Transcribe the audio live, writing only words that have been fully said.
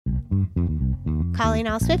Calling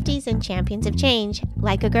all Swifties and champions of change,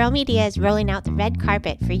 Like a Girl Media is rolling out the red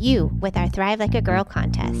carpet for you with our Thrive Like a Girl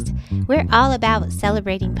contest. We're all about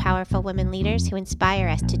celebrating powerful women leaders who inspire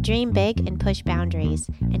us to dream big and push boundaries.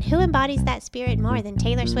 And who embodies that spirit more than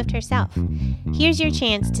Taylor Swift herself? Here's your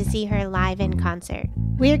chance to see her live in concert.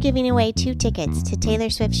 We're giving away 2 tickets to Taylor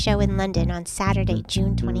Swift's show in London on Saturday,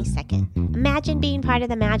 June 22nd. Imagine being part of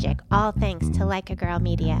the magic, all thanks to Like a Girl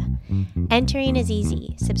Media. Entering is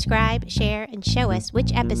easy. Subscribe, share, and show us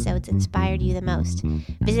which episodes inspired you the most.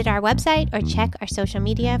 Visit our website or check our social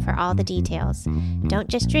media for all the details. Don't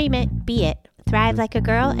just dream it, be it. Thrive like a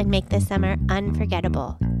girl and make this summer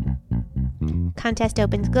unforgettable. Contest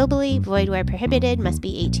opens globally, void where prohibited, must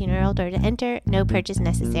be 18 or older to enter, no purchase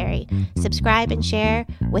necessary. Subscribe and share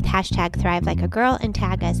with hashtag Thrive Like a Girl and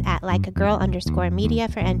tag us at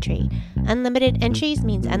likeagirl_media for entry. Unlimited entries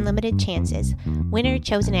means unlimited chances. Winner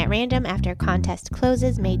chosen at random after contest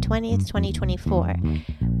closes May 20th, 2024.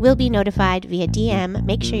 Will be notified via DM.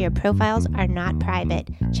 Make sure your profiles are not private.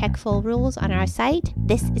 Check full rules on our site.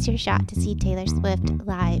 This is your shot to see Taylor Swift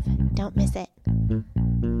live. Don't miss it.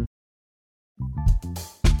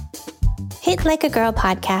 Hit Like a Girl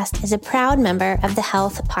podcast is a proud member of the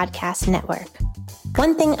Health Podcast Network.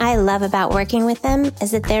 One thing I love about working with them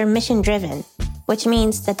is that they're mission-driven, which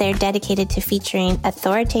means that they're dedicated to featuring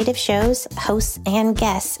authoritative shows, hosts, and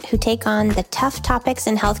guests who take on the tough topics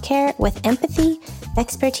in healthcare with empathy,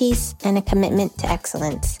 expertise, and a commitment to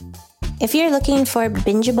excellence. If you're looking for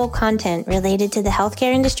bingeable content related to the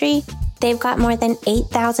healthcare industry, they've got more than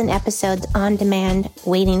 8,000 episodes on demand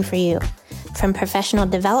waiting for you. From professional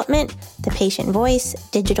development, the patient voice,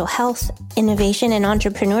 digital health, innovation and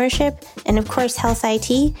entrepreneurship, and of course, health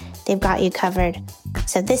IT, they've got you covered.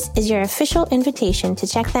 So this is your official invitation to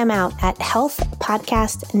check them out at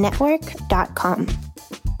healthpodcastnetwork.com.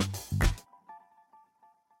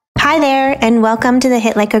 Hi there, and welcome to the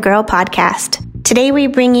Hit Like a Girl podcast. Today we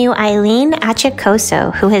bring you Eileen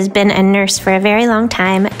Achacoso, who has been a nurse for a very long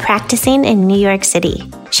time, practicing in New York City.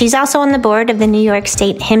 She's also on the board of the New York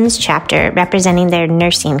State HIMSS Chapter, representing their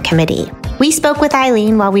nursing committee. We spoke with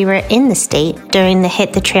Eileen while we were in the state during the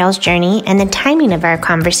Hit the Trails journey, and the timing of our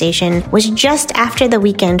conversation was just after the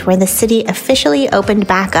weekend where the city officially opened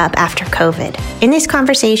back up after COVID. In this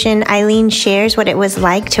conversation, Eileen shares what it was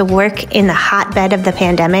like to work in the hotbed of the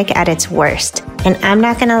pandemic at its worst. And I'm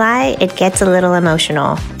not going to lie, it gets a little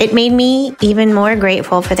emotional. It made me even more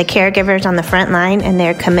grateful for the caregivers on the front line and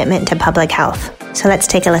their commitment to public health. So let's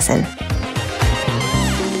take a listen.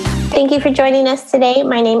 Thank you for joining us today.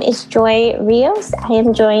 My name is Joy Rios. I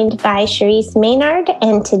am joined by Cherise Maynard,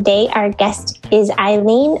 and today our guest is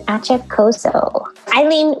Eileen Achacoso.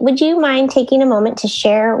 Eileen, would you mind taking a moment to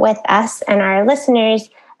share with us and our listeners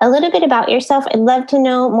a little bit about yourself? I'd love to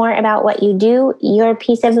know more about what you do, your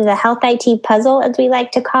piece of the health IT puzzle, as we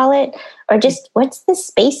like to call it, or just what's the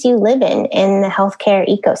space you live in the healthcare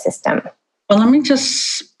ecosystem? Well, let me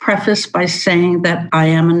just preface by saying that I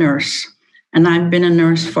am a nurse, and I've been a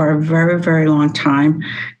nurse for a very, very long time.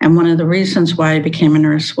 And one of the reasons why I became a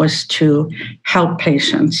nurse was to help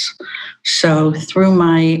patients. So through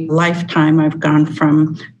my lifetime, I've gone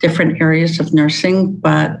from different areas of nursing,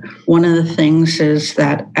 but one of the things is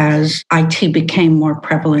that as IT became more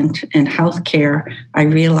prevalent in healthcare, I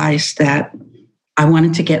realized that I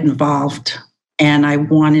wanted to get involved. And I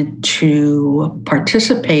wanted to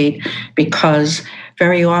participate because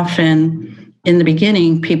very often in the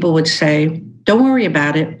beginning, people would say, don't worry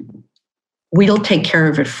about it. We'll take care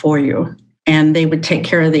of it for you. And they would take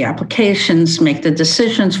care of the applications, make the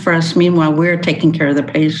decisions for us. Meanwhile, we're taking care of the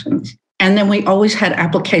patients. And then we always had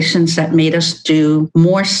applications that made us do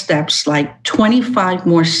more steps, like 25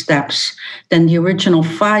 more steps than the original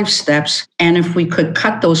 5 steps. And if we could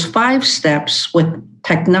cut those 5 steps with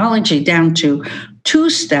technology down to 2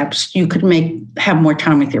 steps, you could have more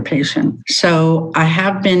time with your patient. So I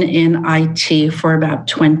have been in IT for about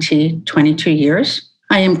 22 years.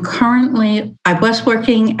 I was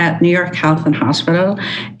working at New York Health and Hospital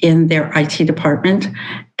in their IT department,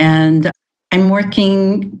 and I'm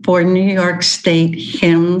working for New York State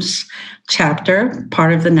HIMSS Chapter,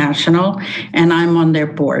 part of the national, and I'm on their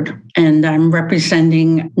board. And I'm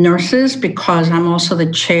representing nurses because I'm also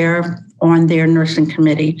the chair on their nursing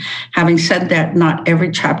committee. Having said that, not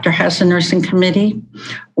every chapter has a nursing committee.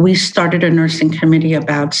 We started a nursing committee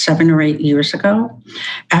about 7 or 8 years ago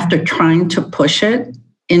after trying to push it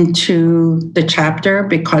into the chapter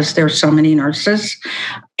because there are so many nurses.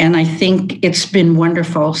 And I think it's been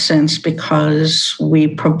wonderful since, because we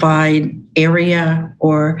provide area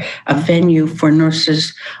or a venue for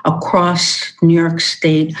nurses across New York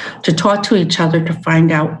State to talk to each other to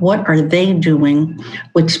find out what are they doing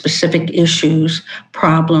with specific issues,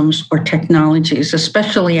 problems, or technologies.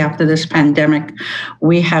 Especially after this pandemic,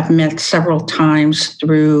 we have met several times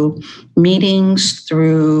through meetings,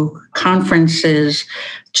 through conferences,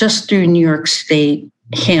 just through New York State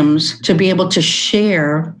HIMSS, to be able to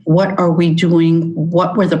share what are we doing,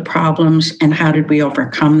 what were the problems, and how did we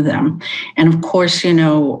overcome them. And of course,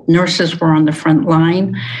 nurses were on the front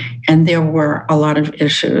line, and there were a lot of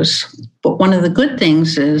issues. But one of the good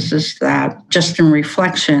things is that, just in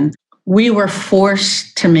reflection, we were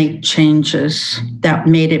forced to make changes that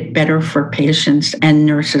made it better for patients and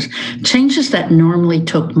nurses. Changes that normally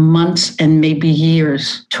took months and maybe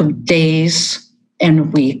years took days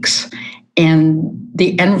and weeks. And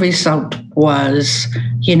the end result was,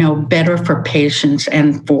 better for patients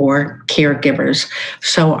and for caregivers.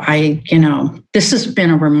 So this has been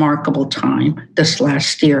a remarkable time this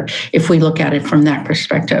last year, if we look at it from that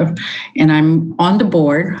perspective. And I'm on the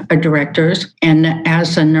board of directors. And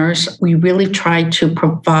as a nurse, we really try to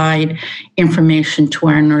provide information to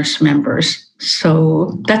our nurse members.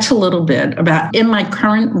 So that's a little bit about, in my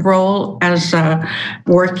current role as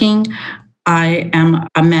working, I am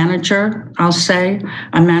a manager, I'll say,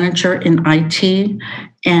 a manager in IT,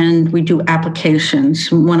 and we do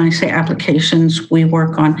applications. When I say applications, we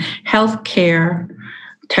work on healthcare,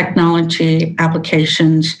 technology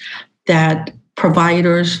applications that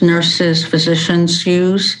providers, nurses, physicians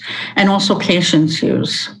use, and also patients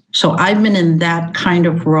use. So I've been in that kind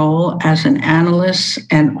of role as an analyst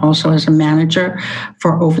and also as a manager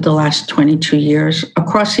for over the last 22 years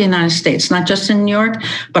across the United States, not just in New York,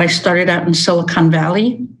 but I started out in Silicon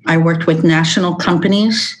Valley. I worked with national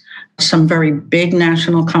companies, some very big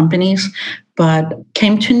national companies, but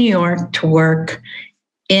came to New York to work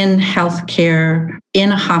in healthcare,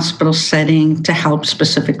 in a hospital setting to help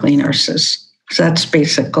specifically nurses. So that's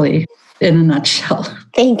basically in a nutshell.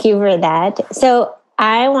 Thank you for that. So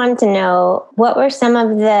I want to know, what were some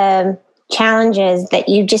of the challenges that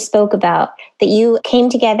you just spoke about, that you came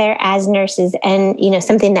together as nurses and,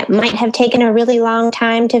 something that might have taken a really long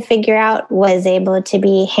time to figure out was able to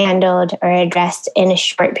be handled or addressed in a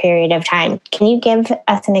short period of time? Can you give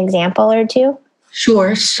us an example or two?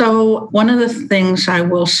 Sure. So one of the things I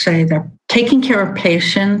will say, that taking care of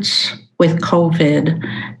patients with COVID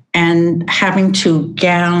and having to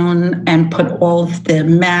gown and put all of the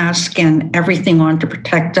mask and everything on to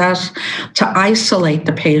protect us, to isolate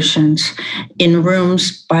the patients in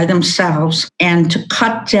rooms by themselves, and to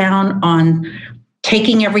cut down on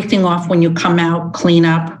taking everything off when you come out, clean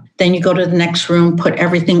up, then you go to the next room, put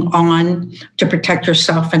everything on to protect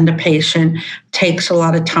yourself and the patient, takes a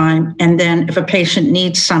lot of time. And then if a patient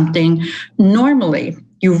needs something, normally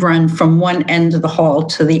you run from one end of the hall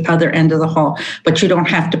to the other end of the hall, but you don't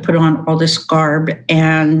have to put on all this garb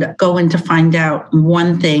and go in to find out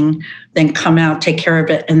one thing, then come out, take care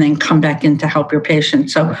of it, and then come back in to help your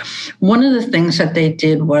patient. So one of the things that they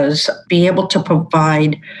did was be able to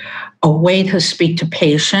provide a way to speak to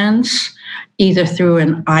patients, either through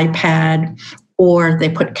an iPad, or they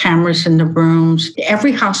put cameras in the rooms.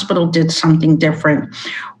 Every hospital did something different,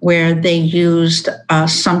 where they used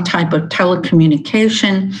some type of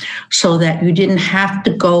telecommunication so that you didn't have to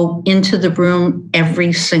go into the room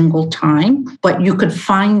every single time, but you could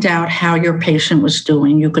find out how your patient was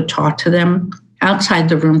doing. You could talk to them outside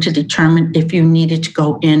the room to determine if you needed to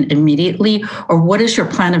go in immediately, or what is your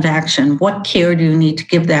plan of action? What care do you need to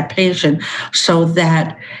give that patient, so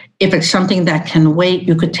that if it's something that can wait,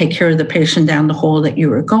 you could take care of the patient down the hall that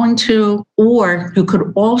you were going to. Or you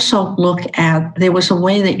could also look at, there was a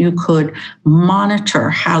way that you could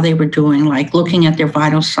monitor how they were doing, like looking at their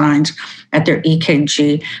vital signs, at their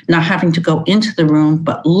EKG, not having to go into the room,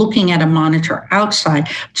 but looking at a monitor outside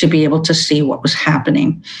to be able to see what was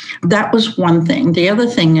happening. That was one thing. The other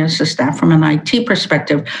thing is that from an IT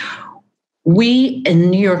perspective, we in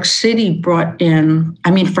New York City brought in,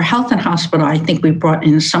 for health and hospital, I think we brought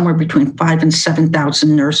in somewhere between 5,000 and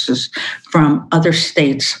 7,000 nurses from other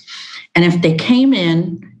states. And if they came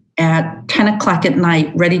in at 10 o'clock at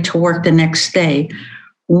night, ready to work the next day,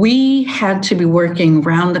 we had to be working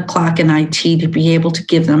round the clock in IT to be able to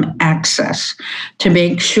give them access, to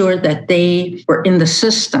make sure that they were in the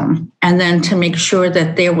system, and then to make sure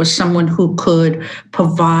that there was someone who could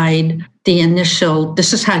provide the initial,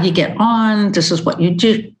 this is how you get on, this is what you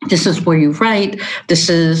do, this is where you write,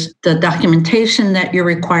 this is the documentation that you're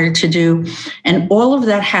required to do. And all of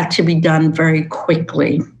that had to be done very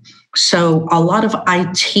quickly. So a lot of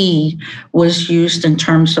IT was used in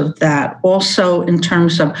terms of that. Also, in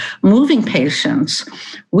terms of moving patients,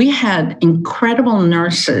 we had incredible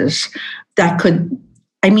nurses that could,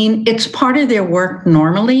 it's part of their work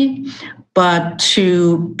normally, but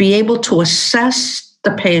to be able to assess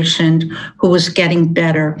the patient who was getting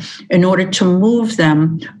better in order to move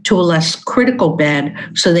them to a less critical bed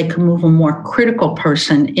so they could move a more critical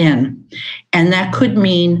person in. And that could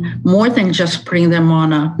mean more than just putting them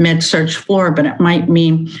on a med-surg floor, but it might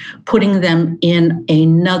mean putting them in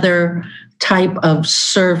another type of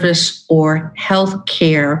service or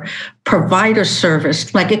healthcare provider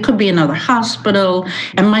service. Like it could be another hospital,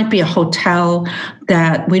 it might be a hotel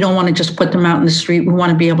that we don't want to just put them out in the street. We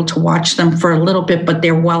want to be able to watch them for a little bit, but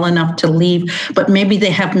they're well enough to leave. But maybe they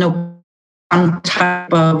have no some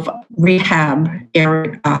type of rehab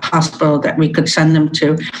area, hospital that we could send them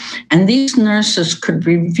to. And these nurses could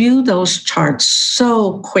review those charts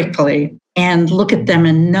so quickly and look at them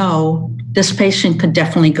and know this patient could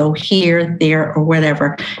definitely go here, there, or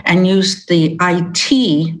whatever, and use the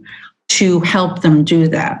IT to help them do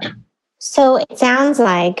that. So it sounds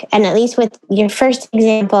like, and at least with your first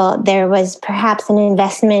example, there was perhaps an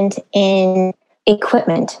investment in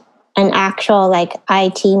equipment and actual like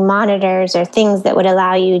IT monitors or things that would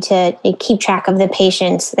allow you to keep track of the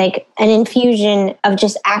patients, like an infusion of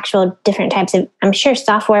just actual different types of, I'm sure,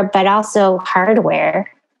 software, but also hardware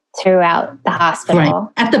throughout the hospital. Right.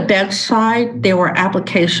 At the bedside, there were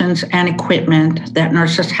applications and equipment that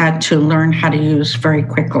nurses had to learn how to use very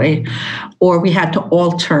quickly, or we had to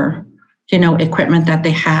alter, equipment that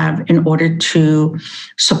they have in order to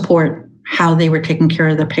support how they were taking care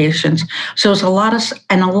of the patients. So it was a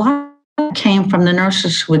lot came from the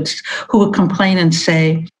nurses who would complain and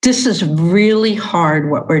say, this is really hard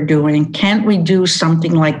what we're doing. Can't we do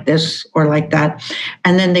something like this or like that?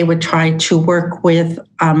 And then they would try to work with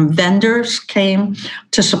vendors came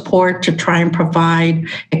to support to try and provide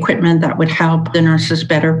equipment that would help the nurses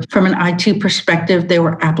better. From an IT perspective, there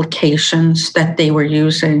were applications that they were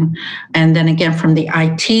using. And then again, from the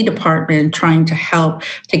IT department, trying to help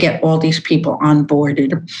to get all these people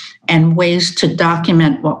onboarded and ways to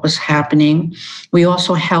document what was happening. We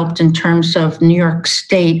also helped in terms of New York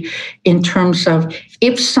State, in terms of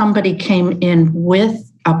if somebody came in with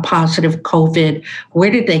a positive COVID,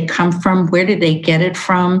 where did they come from? Where did they get it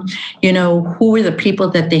from? Who were the people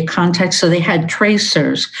that they contacted? So they had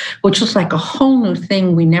tracers, which was like a whole new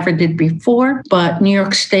thing we never did before. But New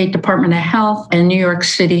York State Department of Health and New York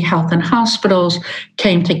City Health and Hospitals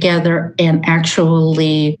came together and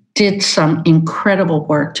actually did some incredible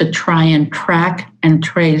work to try and track and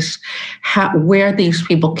trace where these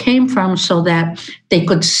people came from so that they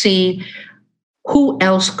could see who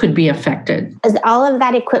else could be affected. Is all of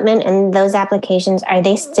that equipment and those applications, are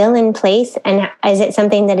they still in place? And is it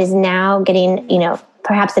something that is now getting,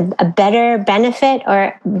 perhaps a better benefit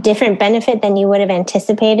or different benefit than you would have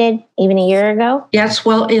anticipated even a year ago? Yes,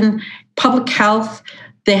 well, in public health,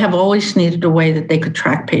 they have always needed a way that they could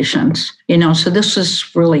track patients, so this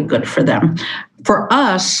is really good for them. For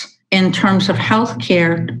us, in terms of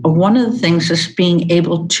healthcare, one of the things is being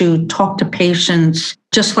able to talk to patients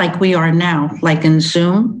just like we are now, like in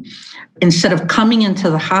Zoom. Instead of coming into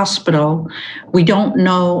the hospital, we don't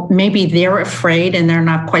know, maybe they're afraid and they're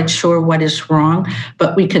not quite sure what is wrong,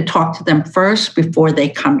 but we could talk to them first before they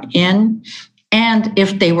come in. And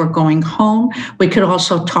if they were going home, we could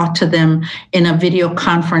also talk to them in a video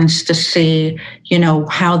conference to see,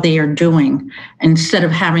 how they are doing instead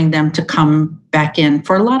of having them to come back in.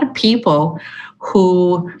 For a lot of people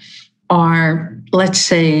who are, let's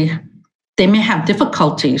say, they may have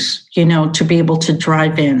difficulties, to be able to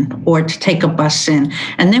drive in or to take a bus in.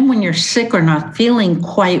 And then when you're sick or not feeling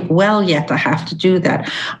quite well yet to have to do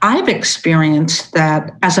that. I've experienced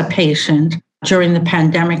that as a patient during the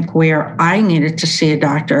pandemic where I needed to see a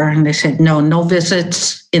doctor and they said, no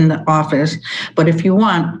visits in the office. But if you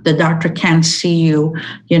want, the doctor can see you,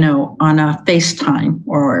 on a FaceTime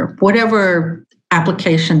or whatever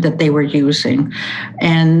application that they were using.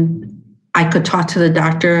 And I could talk to the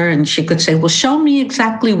doctor and she could say, well, show me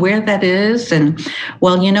exactly where that is. And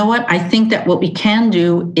well, you know what? I think that what we can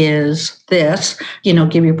do is this,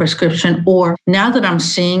 give you a prescription. Or now that I'm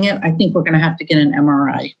seeing it, I think we're going to have to get an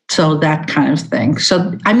MRI. So that kind of thing.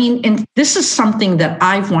 So, and this is something that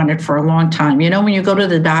I've wanted for a long time. When you go to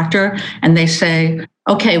the doctor and they say,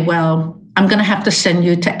 okay, well, I'm going to have to send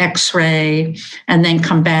you to X-ray and then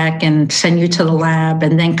come back and send you to the lab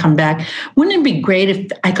and then come back. Wouldn't it be great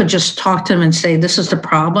if I could just talk to them and say, this is the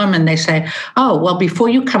problem? And they say, oh, well, before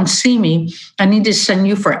you come see me, I need to send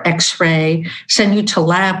you for X-ray, send you to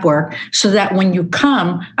lab work so that when you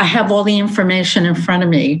come, I have all the information in front of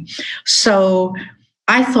me. So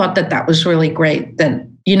I thought that was really great that,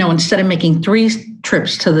 instead of making 3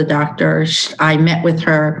 trips to the doctor, I met with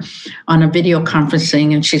her on a video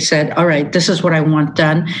conferencing and she said, all right, this is what I want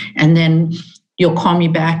done. And then you'll call me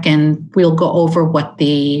back and we'll go over what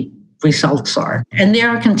the results are. And they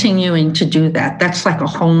are continuing to do that. That's like a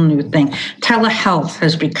whole new thing. Telehealth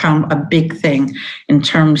has become a big thing in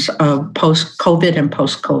terms of post-COVID and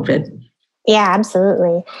post-COVID. Yeah,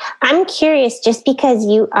 absolutely. I'm curious, just because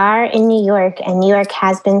you are in New York and New York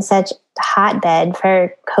has been such a hotbed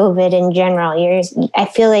for COVID in general. I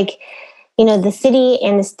feel like, the city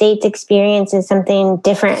and the state's experience is something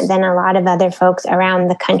different than a lot of other folks around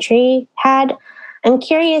the country had. I'm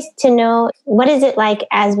curious to know, what is it like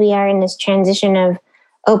as we are in this transition of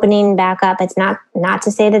opening back up? It's not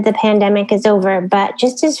to say that the pandemic is over, but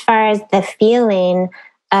just as far as the feeling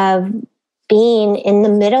of being in the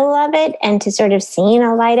middle of it and to sort of seeing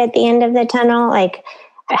a light at the end of the tunnel, like,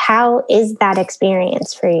 how is that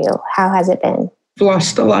experience for you? How has it been? I've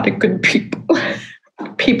lost a lot of good people,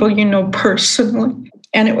 personally.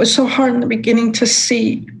 And it was so hard in the beginning to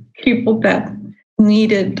see people that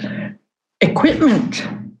needed equipment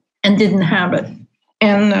and didn't have it.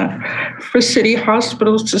 And for city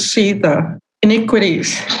hospitals to see the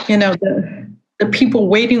iniquities, the people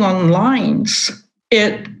waiting on lines,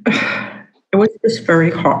 it was just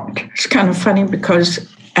very hard. It's kind of funny because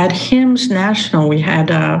at HIMSS National, we had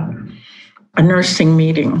a nursing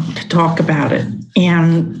meeting to talk about it.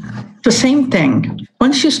 And the same thing,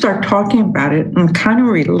 once you start talking about it and kind of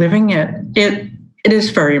reliving it, it is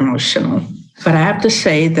very emotional. But I have to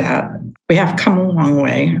say that we have come a long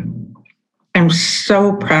way. I'm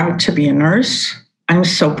so proud to be a nurse. I'm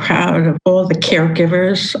so proud of all the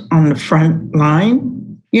caregivers on the front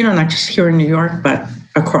line, not just here in New York, but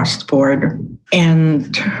across the board.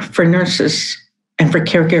 And for nurses and for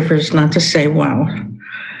caregivers not to say, well,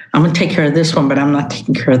 I'm going to take care of this one, but I'm not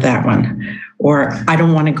taking care of that one. Or I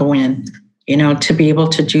don't want to go in, to be able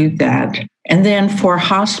to do that. And then for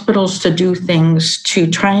hospitals to do things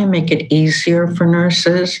to try and make it easier for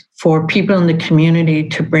nurses, for people in the community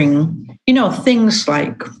to bring, things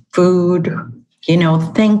like food,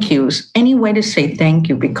 thank yous, any way to say thank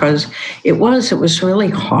you, because it was really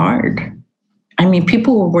hard. I mean,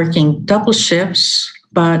 people were working double shifts,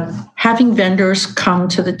 but having vendors come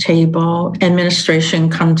to the table, administration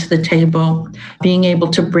come to the table, being able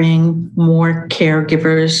to bring more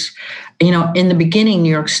caregivers. In the beginning, New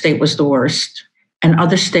York State was the worst and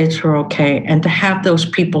other states were okay. And to have those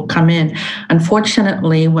people come in,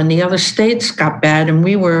 unfortunately, when the other states got bad and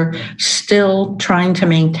we were still trying to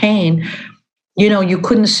maintain, you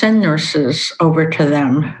couldn't send nurses over to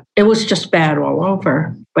them. It was just bad all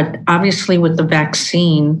over. But obviously with the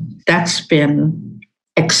vaccine, that's been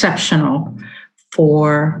exceptional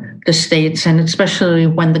for the states, and especially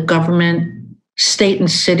when the government, state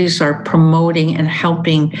and cities are promoting and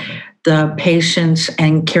helping the patients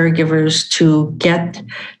and caregivers to get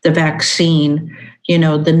the vaccine.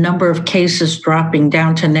 The number of cases dropping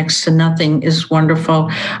down to next to nothing is wonderful.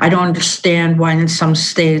 I don't understand why in some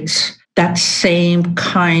states that same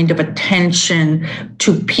kind of attention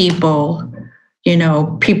to people,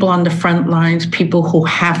 people on the front lines, people who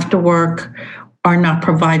have to work, are not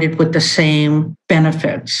provided with the same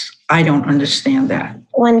benefits. I don't understand that.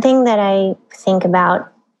 One thing that I think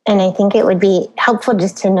about, and I think it would be helpful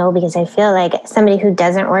just to know, because I feel like somebody who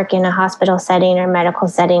doesn't work in a hospital setting or medical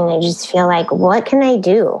setting, I just feel like, what can I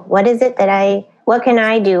do? What is it what can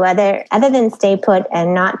I do other than stay put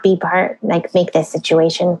and not be make this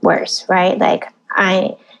situation worse, right? Like,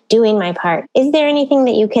 I doing my part. Is there anything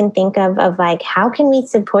that you can think of like, how can we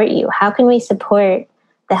support you? How can we support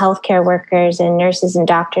the healthcare workers and nurses and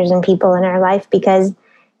doctors and people in our life? Because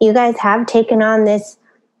you guys have taken on this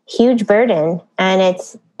huge burden, and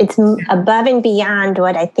it's above and beyond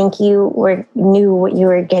what I think you knew what you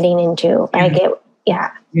were getting into.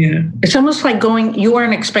 Yeah. It's almost like you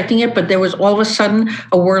weren't expecting it, but there was all of a sudden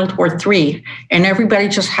a World War III, and everybody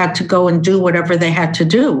just had to go and do whatever they had to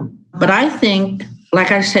do. But I think,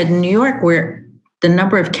 like I said, in New York, where the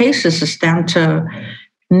number of cases is down to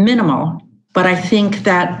minimal, but I think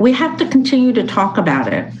that we have to continue to talk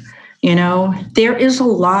about it. There is a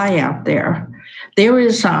lie out there. There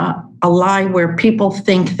is a lie where people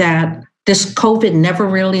think that this COVID never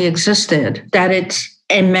really existed, that it's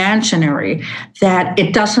imaginary, that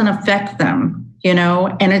it doesn't affect them.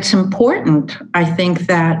 and it's important, I think,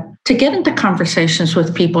 that to get into conversations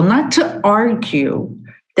with people, not to argue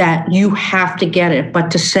that you have to get it, but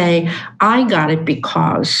to say, I got it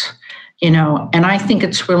because, and I think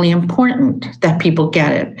it's really important that people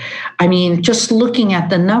get it. I mean, just looking at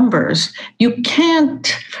the numbers,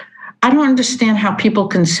 I don't understand how people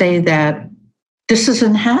can say that this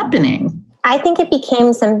isn't happening. I think it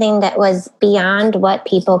became something that was beyond what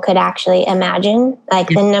people could actually imagine. Like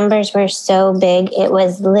the numbers were so big, it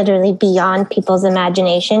was literally beyond people's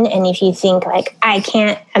imagination. And if you think like, I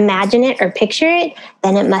can't imagine it or picture it,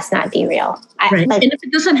 then it must not be real. Right. And if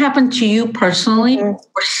it doesn't happen to you personally or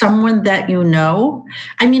someone that you know,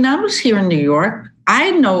 I mean, I was here in New York. I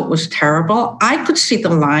know it was terrible. I could see the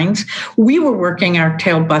lines. We were working our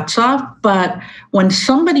tail butts off. But when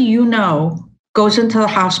somebody goes into the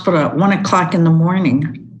hospital at 1:00 in the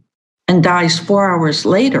morning and dies 4 hours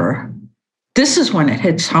later, this is when it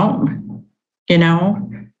hits home.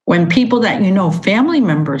 When people that family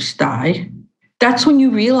members die, that's when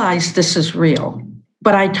you realize this is real.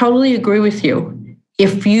 But I totally agree with you.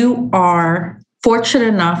 If you are fortunate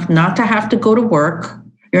enough not to have to go to work,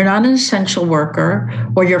 you're not an essential worker,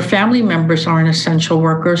 or your family members aren't essential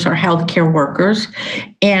workers or healthcare workers,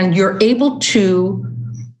 and you're able to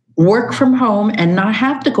work from home and not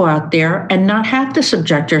have to go out there and not have to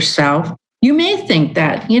subject yourself, you may think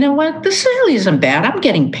that, this really isn't bad. I'm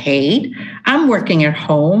getting paid. I'm working at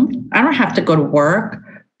home. I don't have to go to work.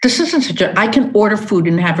 This isn't I can order food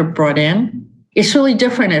and have it brought in. It's really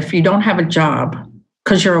different if you don't have a job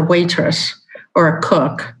because you're a waitress or a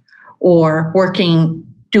cook or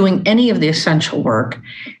doing any of the essential work,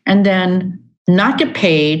 and then not get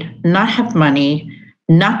paid, not have money,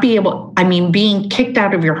 being kicked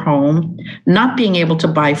out of your home, not being able to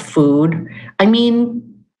buy food.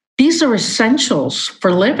 These are essentials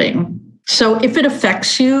for living. So if it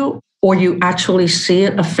affects you, or you actually see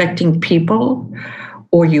it affecting people,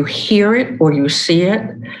 or you hear it, or you see it,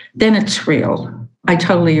 then it's real. I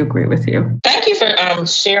totally agree with you. Thank you for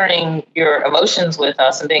sharing your emotions with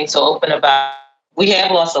us and being so open about. We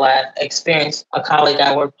have lost a lot. Experienced a colleague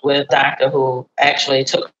I worked with, doctor, who actually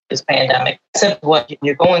took this pandemic, except what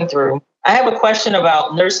you're going through. I have a question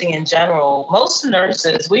about nursing in general. Most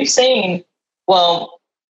nurses, we've seen,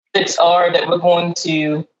 statistics are that we're going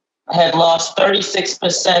to have lost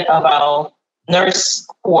 36% of our nurse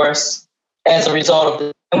force as a result of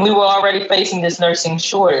this. And we were already facing this nursing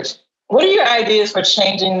shortage. What are your ideas for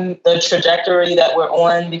changing the trajectory that we're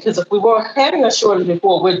on? Because if we were having a shortage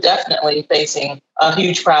before, we're definitely facing a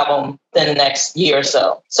huge problem in the next year or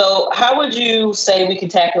so. So how would you say we can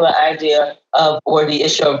tackle the idea or the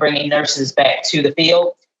issue of bringing nurses back to the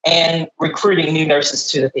field and recruiting new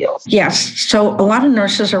nurses to the field? Yes. So a lot of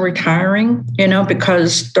nurses are retiring,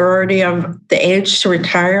 because they're already of the age to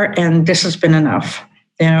retire, and this has been enough,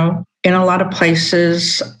 In a lot of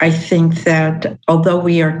places, I think that although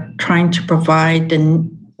we are trying to provide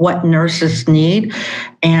what nurses need,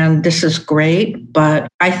 and this is great, but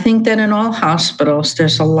I think that in all hospitals,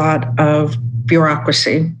 there's a lot of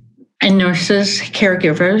bureaucracy. And nurses,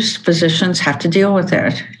 caregivers, physicians have to deal with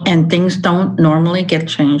it. And things don't normally get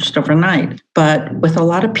changed overnight. But with a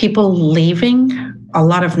lot of people leaving, a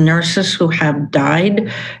lot of nurses who have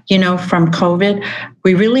died, from COVID,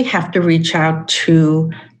 we really have to reach out to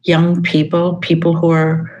young people who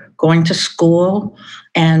are going to school,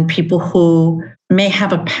 and people who may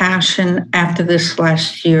have a passion after this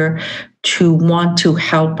last year to want to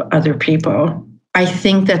help other people. I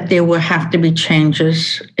think that there will have to be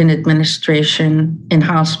changes in administration, in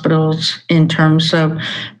hospitals, in terms of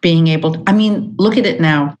being able to, look at it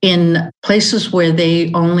now. In places where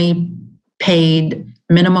they only paid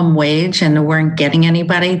minimum wage and they weren't getting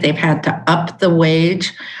anybody, they've had to up the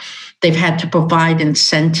wage. They've had to provide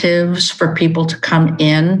incentives for people to come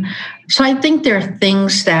in. So I think there are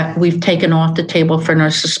things that we've taken off the table for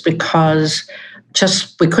nurses because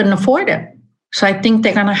we couldn't afford it. So I think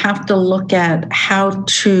they're going to have to look at how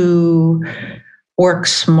to work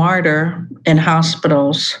smarter in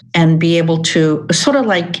hospitals and be able to, sort of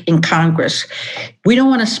like in Congress, we don't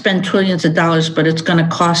want to spend trillions of dollars, but it's going to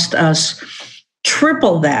cost us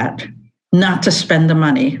triple that not to spend the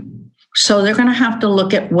money. So they're going to have to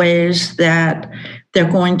look at ways that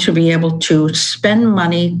they're going to be able to spend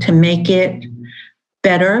money to make it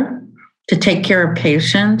better, to take care of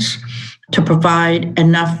patients, to provide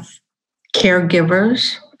enough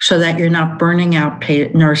caregivers so that you're not burning out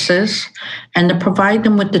nurses, and to provide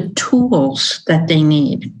them with the tools that they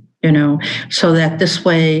need, so that this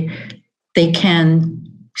way they can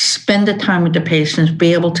spend the time with the patients,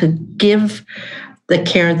 be able to give the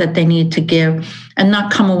care that they need to give, and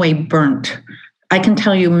not come away burnt. I can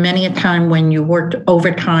tell you many a time when you worked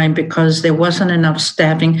overtime because there wasn't enough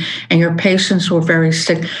staffing and your patients were very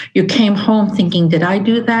sick, you came home thinking, did I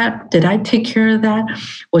do that? Did I take care of that?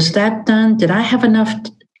 Was that done? Did I have enough?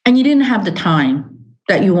 And you didn't have the time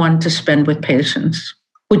that you wanted to spend with patients,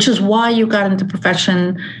 which is why you got into the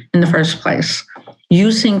profession in the first place.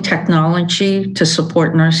 Using technology to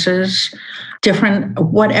support nurses, different,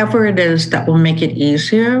 whatever it is that will make it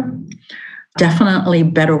easier. Definitely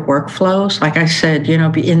better workflows. Like I said,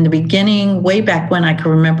 in the beginning, way back when I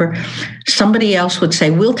can remember, somebody else would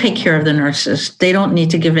say, we'll take care of the nurses. They don't need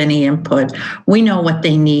to give any input. We know what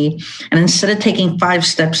they need. And instead of taking 5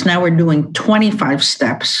 steps, now we're doing 25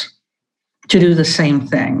 steps to do the same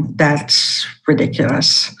thing. That's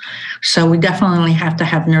ridiculous. So we definitely have to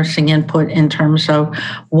have nursing input in terms of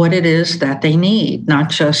what it is that they need, not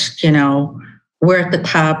just, we're at the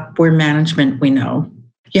top, we're management, we know.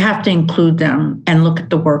 You have to include them and look at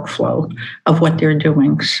the workflow of what they're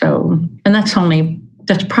doing. So, and that's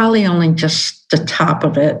probably only just the top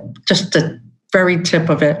of it, just the very tip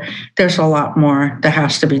of it. There's a lot more that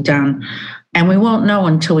has to be done. And we won't know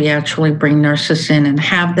until we actually bring nurses in and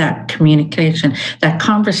have that communication, that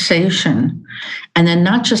conversation. And then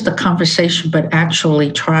not just a conversation, but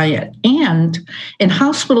actually try it. And in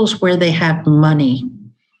hospitals where they have money,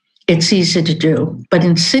 it's easy to do. But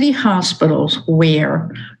in city hospitals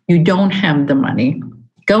where you don't have the money,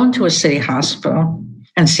 go into a city hospital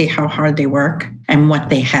and see how hard they work and what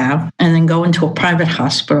they have, and then go into a private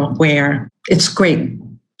hospital where it's great.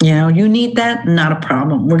 You need that, not a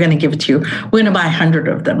problem. We're going to give it to you. We're going to buy 100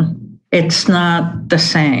 of them. It's not the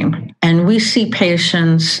same. And we see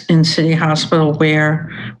patients in city hospital where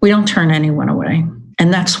we don't turn anyone away.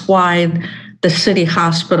 And that's why the city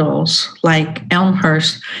hospitals like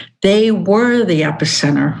Elmhurst, they were the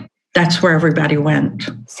epicenter. That's where everybody went.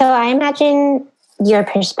 So I imagine your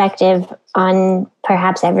perspective on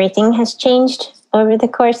perhaps everything has changed over the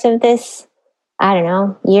course of this,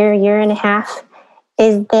 year and a half.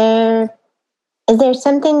 Is there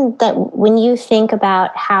something that when you think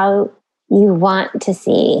about how you want to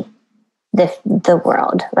see the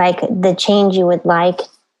world, like the change you would like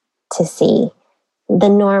to see, the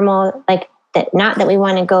normal, like that, not that we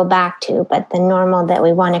want to go back to, but the normal that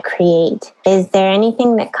we want to create. Is there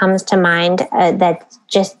anything that comes to mind that's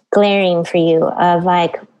just glaring for you of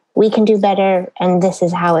like, we can do better and this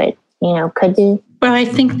is how it, could be? Well, I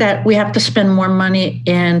think that we have to spend more money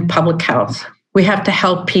in public health. We have to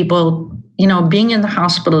help people. Being in the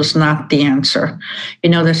hospital is not the answer.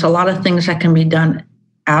 There's a lot of things that can be done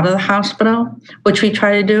out of the hospital, which we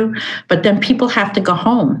try to do, but then people have to go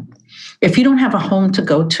home. If you don't have a home to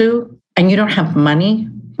go to and you don't have money,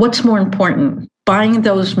 what's more important? Buying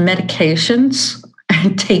those medications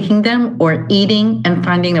and taking them, or eating and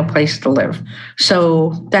finding a place to live?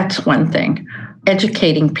 So that's one thing.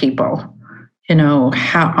 Educating people,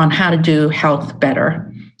 how to do health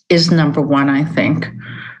better is number one, I think.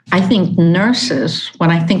 I think nurses, when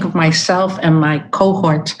I think of myself and my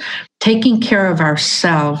cohorts, taking care of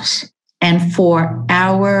ourselves and for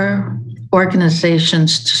our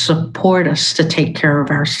organizations to support us to take care of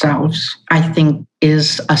ourselves, I think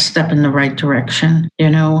is a step in the right direction.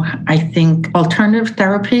 I think alternative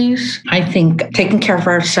therapies, I think taking care of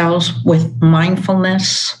ourselves with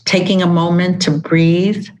mindfulness, taking a moment to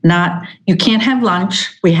breathe, you can't have lunch.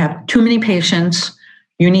 We have too many patients.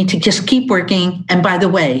 You need to just keep working. And by the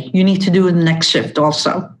way, you need to do the next shift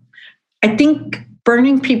also. I think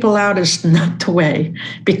burning people out is not the way,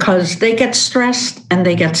 because they get stressed and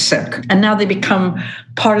they get sick. And now they become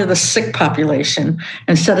part of the sick population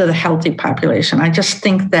instead of the healthy population. I just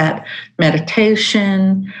think that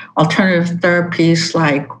meditation, alternative therapies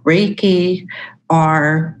like Reiki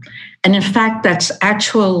and in fact, that's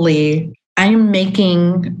actually, I am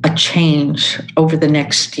making a change over the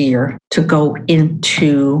next year to go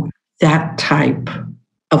into that type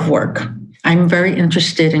of work. I'm very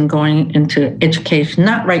interested in going into education,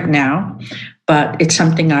 not right now, but it's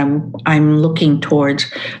something I'm looking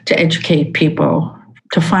towards, to educate people,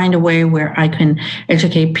 to find a way where I can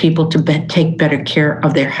educate people to take better care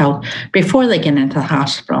of their health before they get into the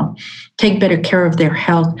hospital, take better care of their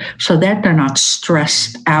health so that they're not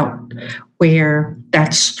stressed out, where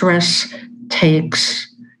that stress takes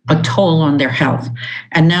a toll on their health.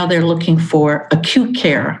 And now they're looking for acute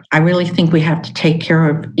care. I really think we have to take care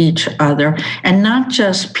of each other, and not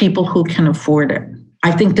just people who can afford it.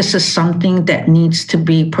 I think this is something that needs to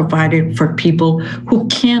be provided for people who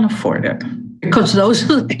can't afford it, because those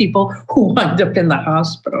are the people who wind up in the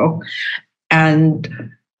hospital and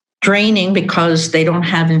draining because they don't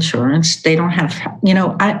have insurance. They don't have,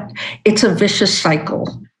 it's a vicious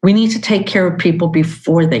cycle. we need to take care of people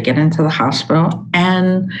before they get into the hospital.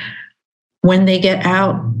 And when they get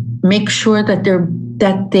out, make sure that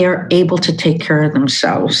they're able to take care of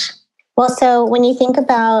themselves. Well, so when you think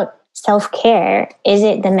about self-care, is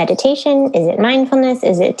it the meditation? Is it mindfulness?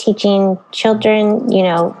 Is it teaching children,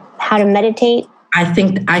 how to meditate? I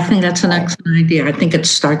think that's an excellent idea. I think it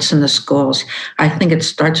starts in the schools. I think it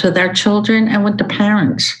starts with our children and with the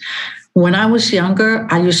parents. When I was younger,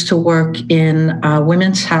 I used to work in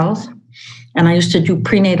women's health, and I used to do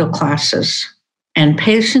prenatal classes. And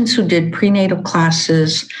patients who did prenatal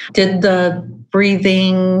classes did the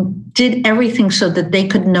breathing, did everything so that they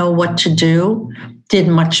could know what to do, did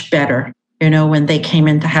much better, when they came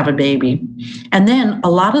in to have a baby. And then a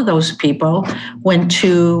lot of those people went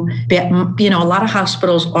to, a lot of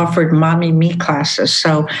hospitals offered mommy me classes.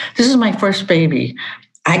 So this is my first baby.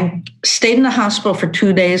 I stayed in the hospital for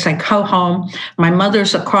 2 days. I go home. My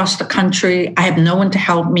mother's across the country. I have no one to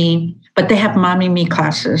help me. But they have mommy me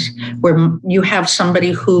classes where you have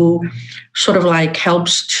somebody who sort of like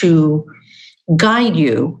helps to guide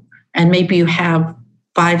you. And maybe you have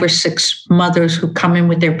 5 or 6 mothers who come in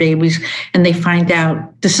with their babies and they find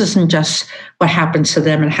out this isn't just what happens to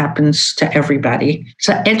them, it happens to everybody.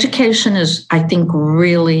 So education is, I think,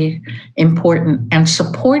 really important, and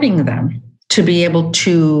supporting them to be able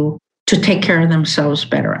to take care of themselves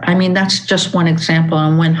better. I mean, that's just one example.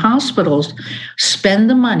 And when hospitals spend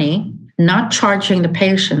the money, not charging the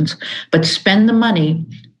patients, but spend the money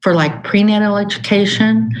for like prenatal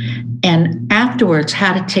education and afterwards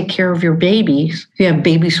how to take care of your babies. You have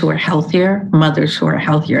babies who are healthier, mothers who are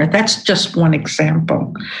healthier. That's just one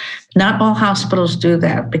example. Not all hospitals do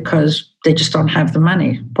that because they just don't have the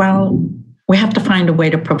money. Well, we have to find a way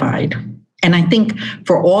to provide. And I think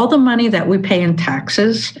for all the money that we pay in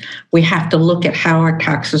taxes, we have to look at how our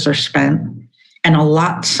taxes are spent and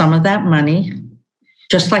allot some of that money,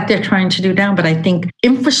 just like they're trying to do now. But I think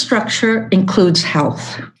infrastructure includes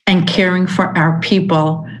health and caring for our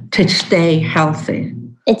people to stay healthy.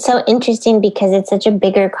 It's so interesting because it's such a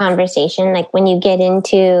bigger conversation. Like when you get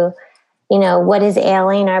into, what is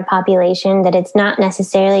ailing our population, that it's not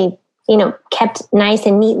necessarily, kept nice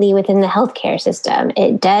and neatly within the healthcare system.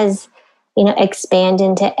 It does, expand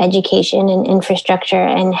into education and infrastructure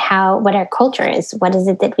and what our culture is. What is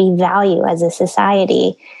it that we value as a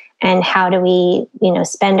society? And how do we,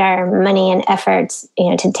 spend our money and efforts,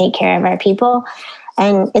 to take care of our people?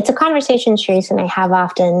 And it's a conversation Sharice and I have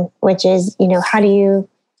often, which is, how do you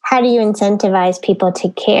incentivize people to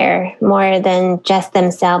care more than just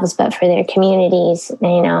themselves, but for their communities,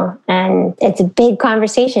 and it's a big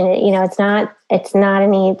conversation. There's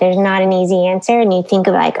not an easy answer. And you think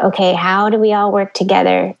of like, okay, how do we all work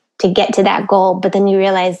together to get to that goal? But then you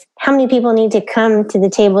realize how many people need to come to the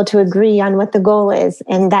table to agree on what the goal is.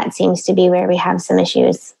 And that seems to be where we have some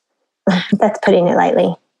issues. That's putting it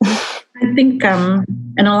lightly. I think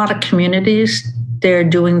in a lot of communities, they're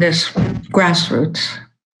doing this grassroots.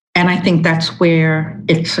 And I think that's where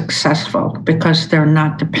it's successful because they're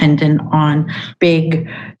not dependent on big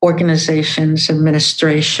organizations,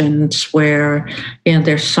 administrations where,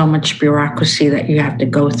 there's so much bureaucracy that you have to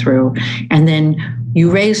go through. And then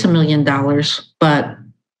you raise $1 million, but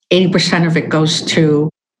 80% of it goes to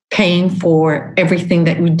paying for everything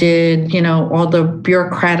that you did, all the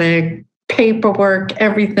bureaucratic paperwork,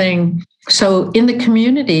 everything. So in the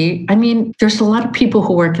community, there's a lot of people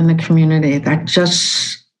who work in the community that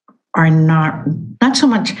just are not so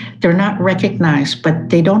much, they're not recognized, but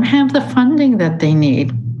they don't have the funding that they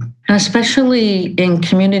need. And especially in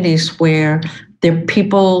communities where their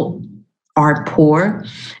people are poor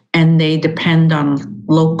and they depend on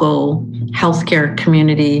local healthcare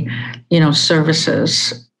community,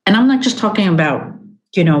 services. And I'm not just talking about,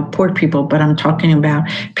 poor people, but I'm talking about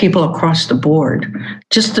people across the board.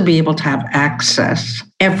 Just to be able to have access,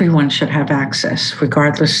 everyone should have access,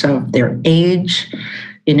 regardless of their age,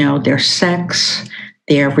 their sex,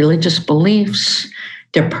 their religious beliefs,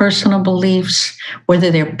 their personal beliefs,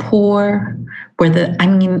 whether they're poor,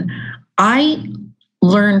 I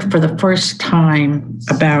learned for the first time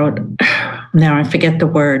about, now I forget the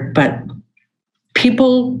word, but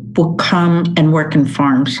people will come and work in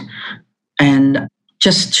farms and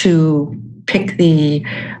just to pick the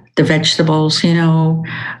vegetables,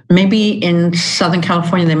 maybe in Southern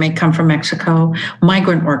California, they may come from Mexico,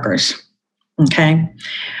 migrant workers. Okay.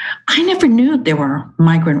 I never knew there were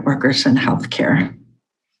migrant workers in healthcare.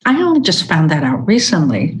 I only just found that out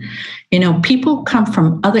recently. People come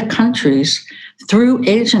from other countries through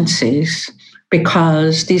agencies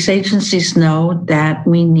because these agencies know that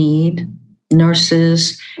we need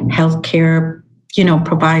nurses, healthcare,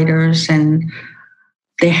 providers, and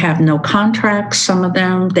They have no contracts, some of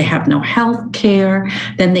them. They have no health care.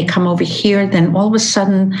 Then they come over here. Then all of a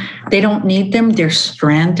sudden, they don't need them. They're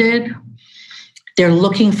stranded. They're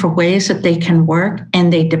looking for ways that they can work,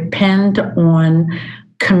 and they depend on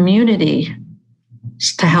community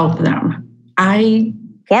to help them.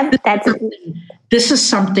 This is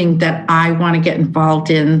something that I want to get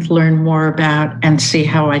involved in, learn more about, and see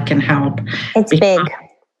how I can help. It's big.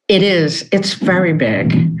 It is. It's very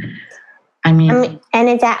big. I mean, and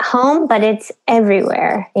it's at home, but it's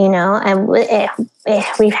everywhere, and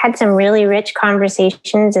we've had some really rich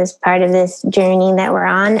conversations as part of this journey that we're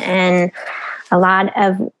on. And a lot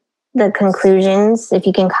of the conclusions, if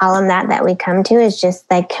you can call them that we come to, is just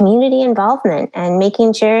like community involvement and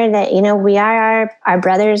making sure that, we are our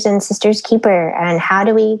brothers and sisters keeper. And how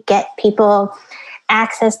do we get people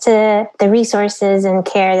access to the resources and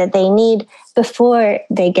care that they need before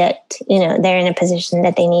they get, they're in a position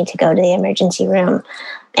that they need to go to the emergency room.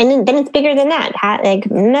 And then it's bigger than that, like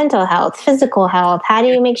mental health, physical health. How do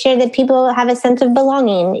you make sure that people have a sense of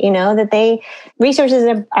belonging, that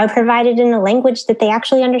resources are provided in a language that they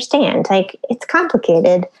actually understand? Like, it's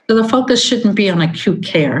complicated. So the focus shouldn't be on acute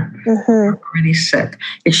care or already sick.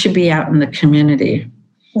 It should be out in the community,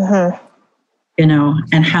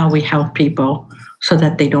 and how we help people so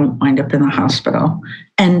that they don't wind up in the hospital,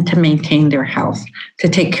 and to maintain their health, to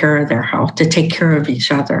take care of their health, to take care of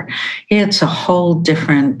each other. It's a whole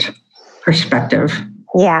different perspective.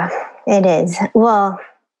 Yeah, it is. Well,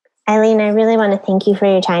 Eileen, I really want to thank you for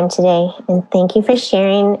your time today, and thank you for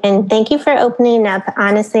sharing, and thank you for opening up.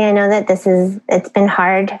 Honestly, I know that it's been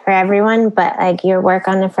hard for everyone, but like your work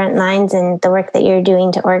on the front lines and the work that you're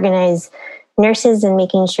doing to organize nurses and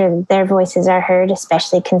making sure that their voices are heard,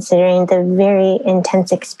 especially considering the very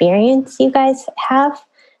intense experience you guys have,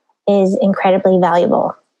 is incredibly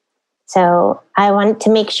valuable. So I want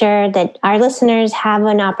to make sure that our listeners have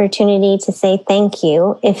an opportunity to say thank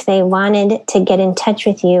you. If they wanted to get in touch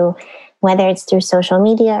with you, whether it's through social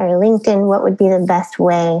media or LinkedIn, what would be the best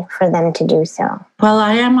way for them to do so? Well,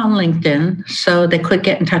 I am on LinkedIn, so they could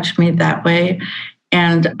get in touch with me that way.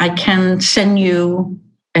 And I can send you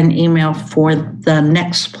an email for the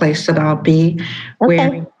next place that I'll be,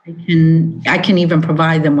 where I can even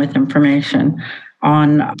provide them with information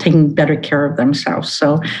on taking better care of themselves.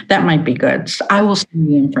 So that might be good. So I will send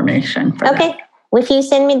you information for that. If you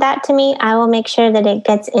send me that to me, I will make sure that it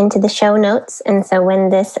gets into the show notes. And so when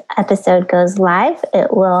this episode goes live,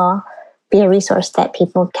 it will be a resource that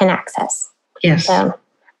people can access. Yes. So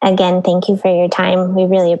again, thank you for your time. We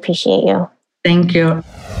really appreciate you. Thank you.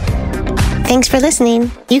 Thanks for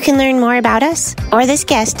listening. You can learn more about us or this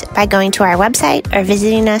guest by going to our website or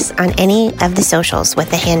visiting us on any of the socials with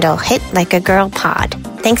the handle Hit Like a Girl Pod.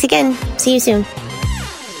 Thanks again. See you soon.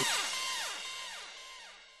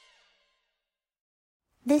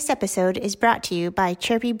 This episode is brought to you by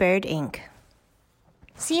Chirpy Bird Inc.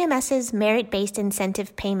 CMS's Merit-Based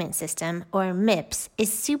Incentive Payment System, or MIPS,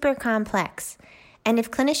 is super complex. And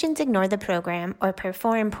if clinicians ignore the program or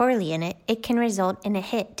perform poorly in it, it can result in a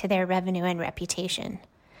hit to their revenue and reputation.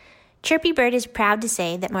 Chirpy Bird is proud to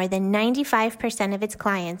say that more than 95% of its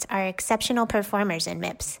clients are exceptional performers in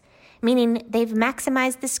MIPS, meaning they've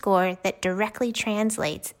maximized the score that directly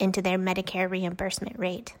translates into their Medicare reimbursement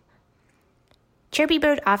rate. Chirpy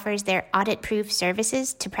Bird offers their audit-proof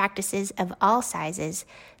services to practices of all sizes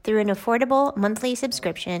through an affordable monthly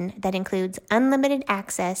subscription that includes unlimited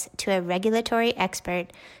access to a regulatory expert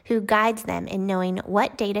who guides them in knowing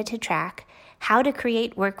what data to track, how to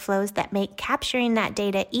create workflows that make capturing that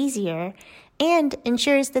data easier, and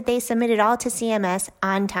ensures that they submit it all to CMS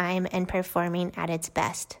on time and performing at its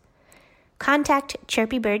best. Contact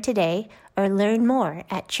Chirpy Bird today or learn more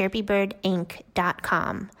at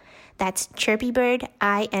chirpybirdinc.com. That's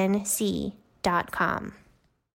chirpybirdinc.com.